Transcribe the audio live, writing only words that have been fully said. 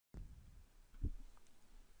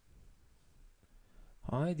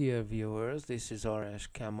Hi dear viewers, this is RS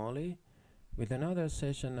Kamali with another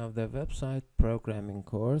session of the website programming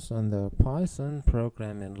course on the Python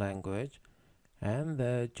programming language and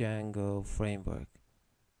the Django framework.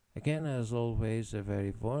 Again, as always, a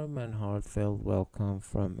very warm and heartfelt welcome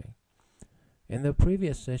from me. In the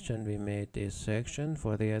previous session we made this section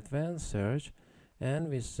for the advanced search and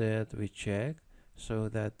we said we check so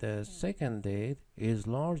that the second date is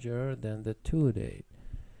larger than the to date,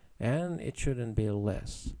 and it shouldn't be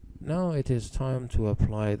less. Now it is time to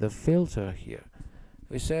apply the filter here.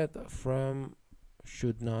 We said from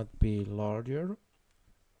should not be larger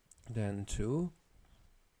than 2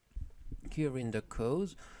 here in the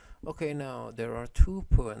code. Okay, now there are 2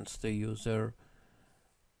 points. The user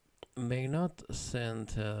may not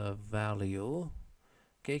send a value.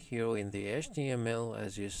 Okay, here in the HTML,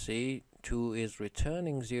 as you see, to is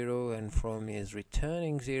returning 0 and from is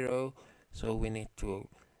returning 0. So we need to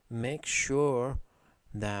make sure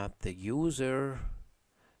that the user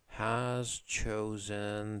has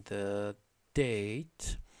chosen the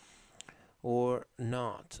date or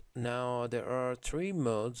not. Now there are 3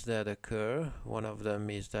 modes that occur. One of them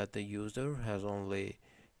is that the user has only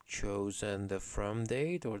chosen the from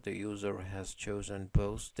date, or the user has chosen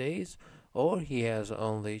both dates, or he has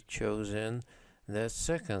only chosen the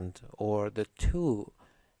second or the to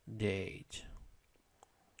date.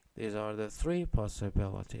 These are the 3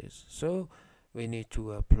 possibilities. So we need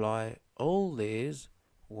to apply all these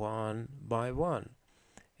one by one.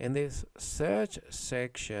 In this search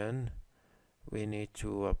section, we need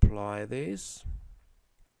to apply this.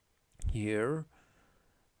 Here,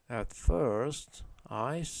 at first,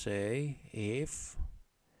 I say if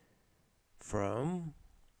from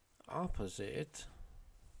opposite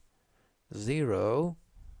 0.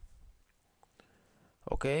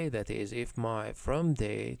 Okay, that is if my from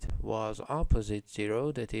date was opposite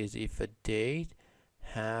 0, that is if a date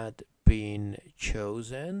had been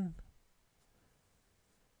chosen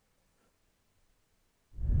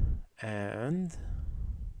and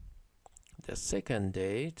the second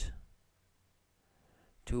date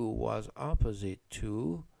 2 was opposite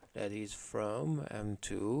to, that is from and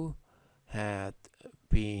to had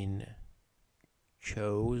been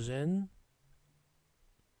chosen,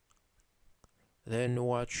 then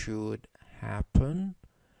what should happen?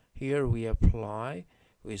 Here we apply,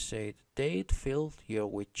 we say the date field. Here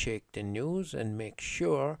we check the news and make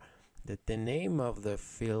sure that the name of the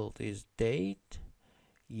field is date.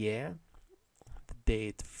 Yeah, the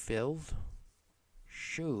date field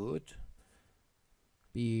should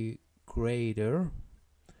be greater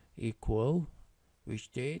equal,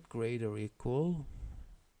 which date greater equal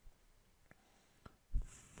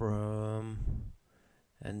from,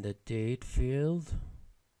 and the date field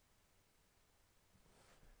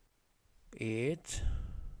it,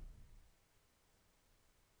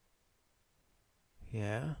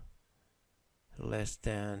 yeah, less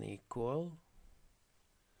than equal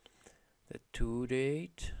the to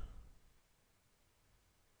date.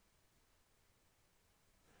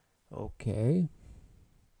 Okay,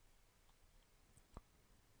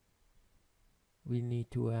 we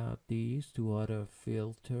need to add these 2 other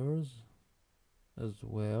filters as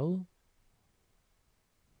well.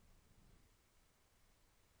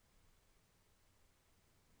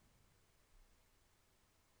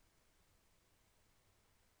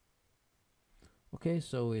 Okay,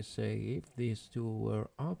 so we say if these 2 were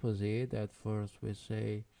opposite, at first we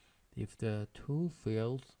say if the 2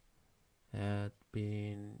 fields had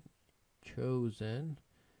been chosen,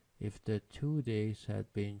 if the 2 days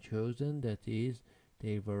had been chosen, that is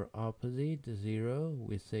they were opposite 0,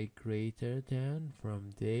 we say greater than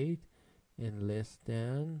from date, and less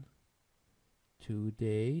than to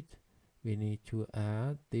date. We need to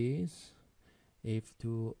add this if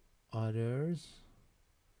 2 others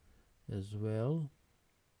as well.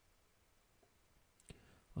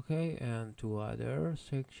 Okay, and 2 other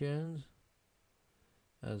sections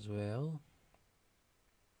as well.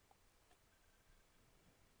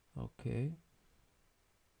 Okay,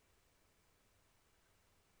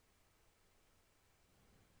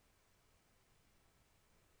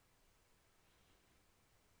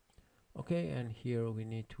 okay, and here we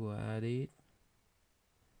need to add it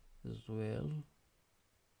as well.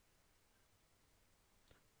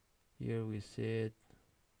 Here we said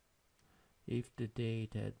if the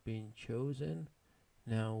date had been chosen.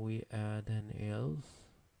 Now we add an else.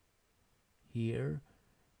 Here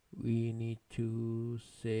we need to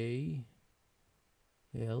say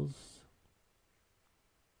else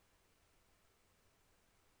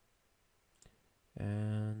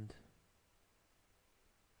and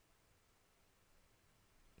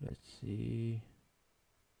let's see,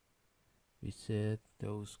 we set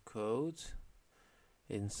those codes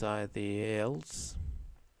inside the else.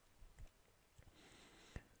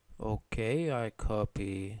 Okay, I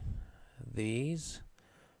copy these.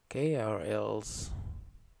 Okay, our else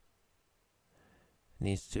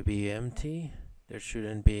needs to be empty. There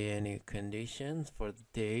shouldn't be any conditions for the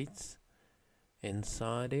dates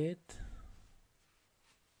inside it.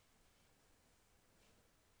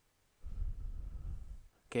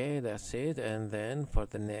 Okay, that's it. And then for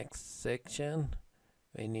the next section,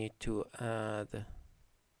 we need to add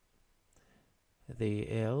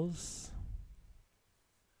the else.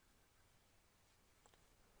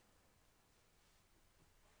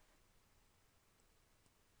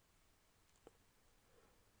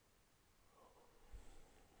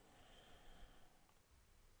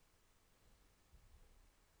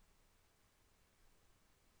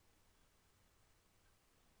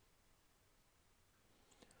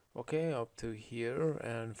 Okay, up to here.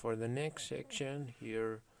 And for the next section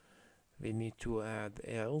here, we need to add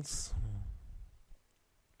else.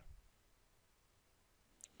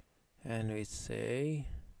 And we say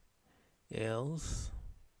else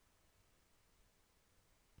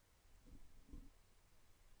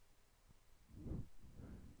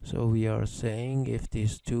so we are saying if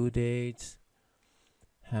these two dates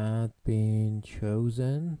had been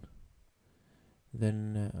chosen,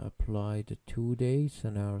 then apply the 2 days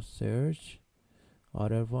in our search.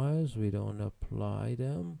 Otherwise we don't apply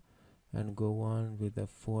them and go on with the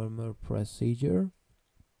former procedure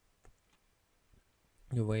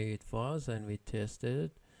the way it was, and we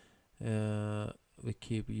tested it. We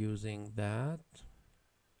keep using that.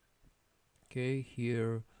 Okay,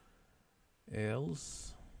 here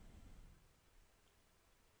else.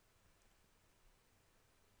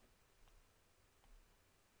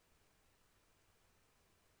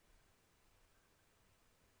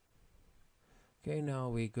 Okay, now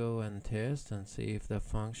we go and test and see if the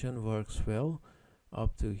function works well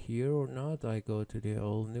up to here or not. I go to the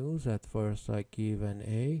old news. At first I give an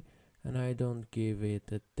A and I don't give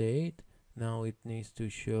it a date. Now it needs to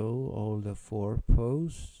show all the 4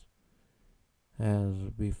 posts as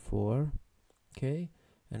before. Okay,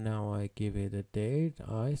 and now I give it a date.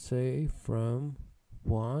 I say from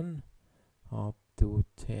 1 up to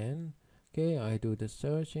 10. Okay, I do the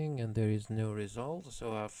searching and there is no result,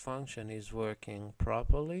 so our function is working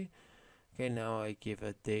properly. Okay, now I give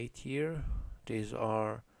a date here. These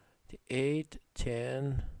are the 8,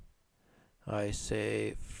 10. I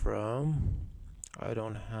say from. I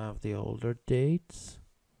don't have the older dates.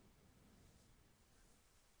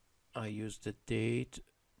 I use the date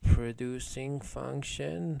producing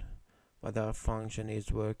function, but our function is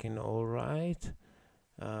working all right.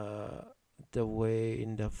 The way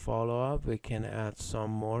in the follow-up we can add some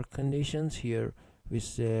more conditions. Here we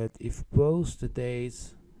said if both the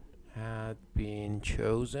days had been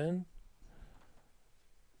chosen,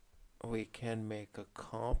 we can make a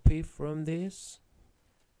copy from this.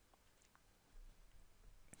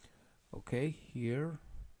 Okay, here,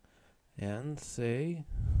 and say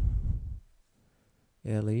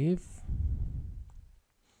elif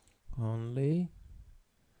only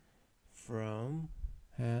from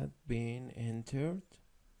had been entered,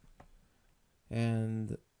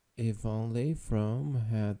 and if only from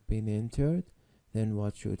had been entered, then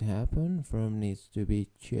what should happen? From needs to be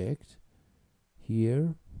checked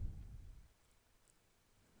here.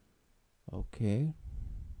 Okay,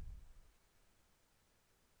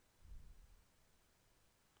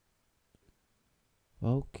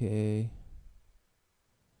 okay,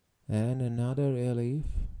 and another elif,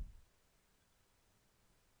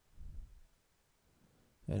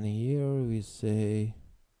 and here we say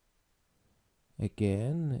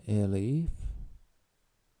again elif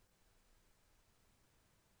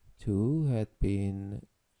 2 had been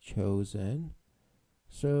chosen,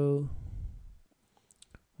 so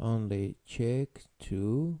only check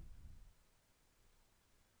 2.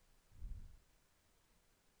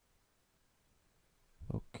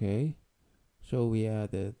 Okay, so we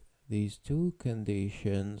added these 2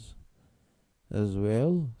 conditions as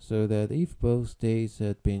well, so that if both days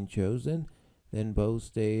had been chosen, then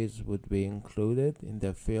both days would be included in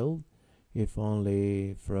the field. If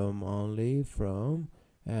only from,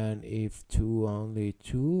 and if 2 only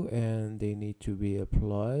 2, and they need to be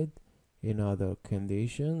applied in other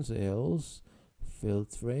conditions, else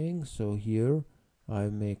filtering. So here I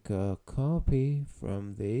make a copy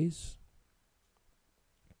from this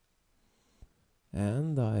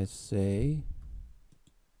and I say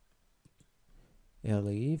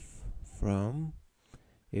elif from.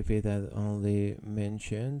 If it had only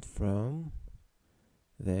mentioned from,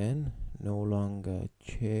 then no longer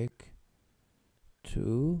check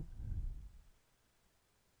 2.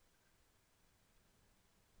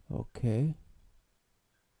 Okay,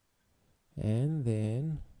 and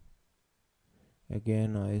then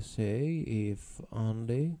again I say if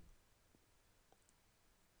only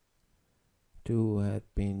two had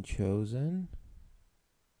been chosen,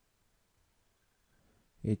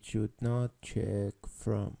 it should not check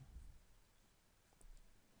from.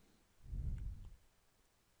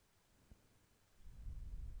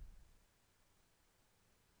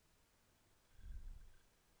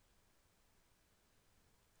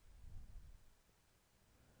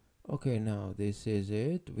 Okay, now this is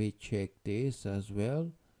it. We check this as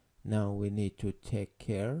well. Now we need to take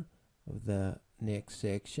care of the next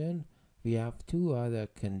section. We have two other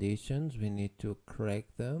conditions. We need to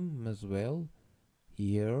correct them as well.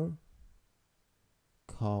 Here,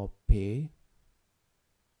 copy.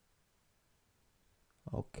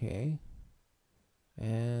 Okay,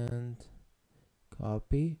 and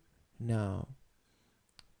copy. Now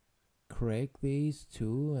correct these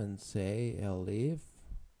two and say elif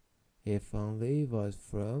if only was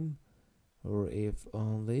from, or if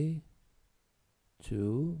only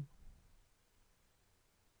to.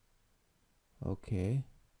 Okay,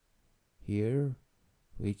 here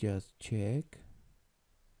we just check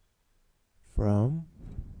from.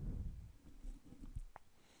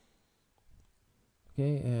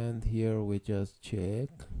 Okay, and here we just check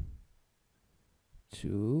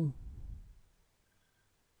to.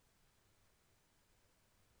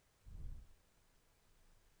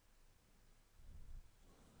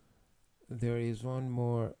 There is one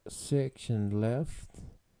more section left.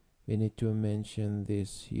 We need to mention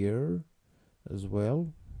this here as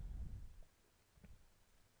well.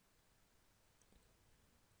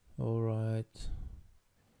 Alright,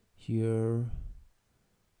 here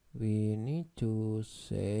we need to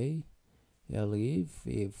say elif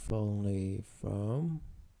if only from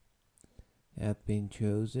had been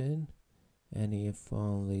chosen, and if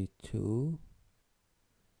only two.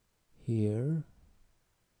 Here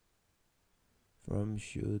from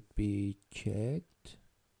should be checked,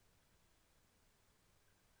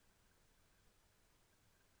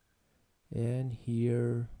 and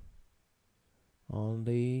here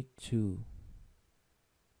only two.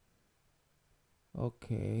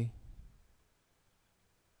 Okay,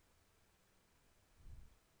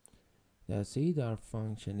 that's it. Our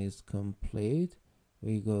function is complete.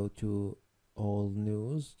 We go to all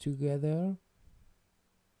news together,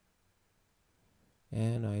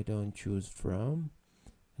 and I don't choose from,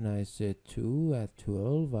 and I set 2 at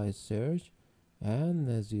 12. I search, and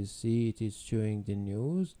as you see it is showing the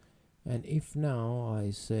news. And if now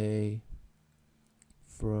I say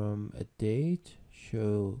from a date,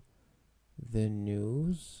 show the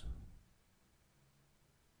news.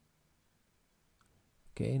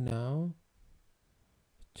 Okay, now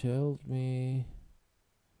it tells me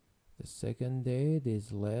the second date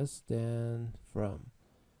is less than from.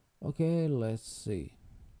 Okay, let's see.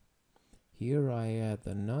 Here I add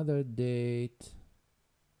another date.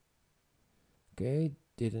 Okay,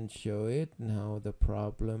 didn't show it. Now the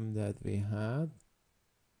problem that we had,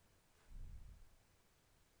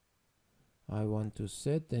 I want to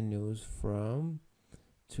set the news from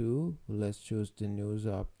 2. Let's choose the news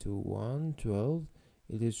up to 1, 12.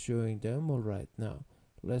 It is showing them. All right, now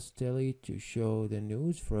let's tell it to show the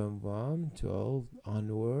news from 1, 12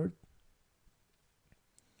 onward.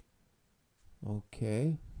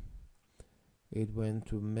 Okay, it went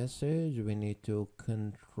to message. We need to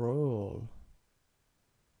control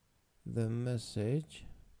the message.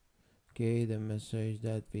 Okay, the message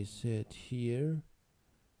that we set here.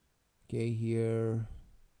 Okay, here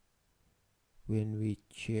when we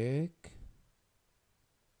check,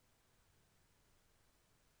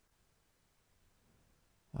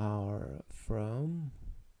 our from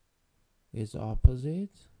is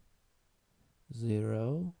opposite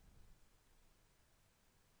 0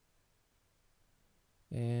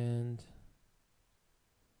 and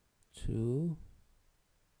 2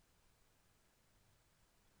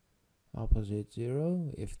 opposite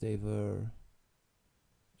 0. If they were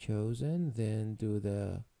chosen, then do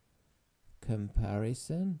the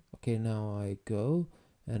comparison. Okay, now I go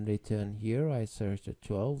and return here. I search the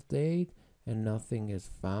 12th date and nothing is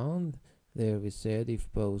found. There we said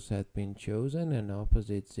if both had been chosen and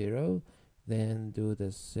opposite 0, then do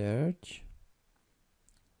the search.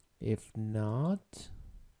 If not,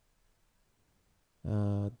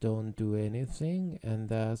 don't do anything. And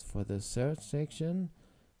that's for the search section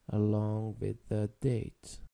along with the date.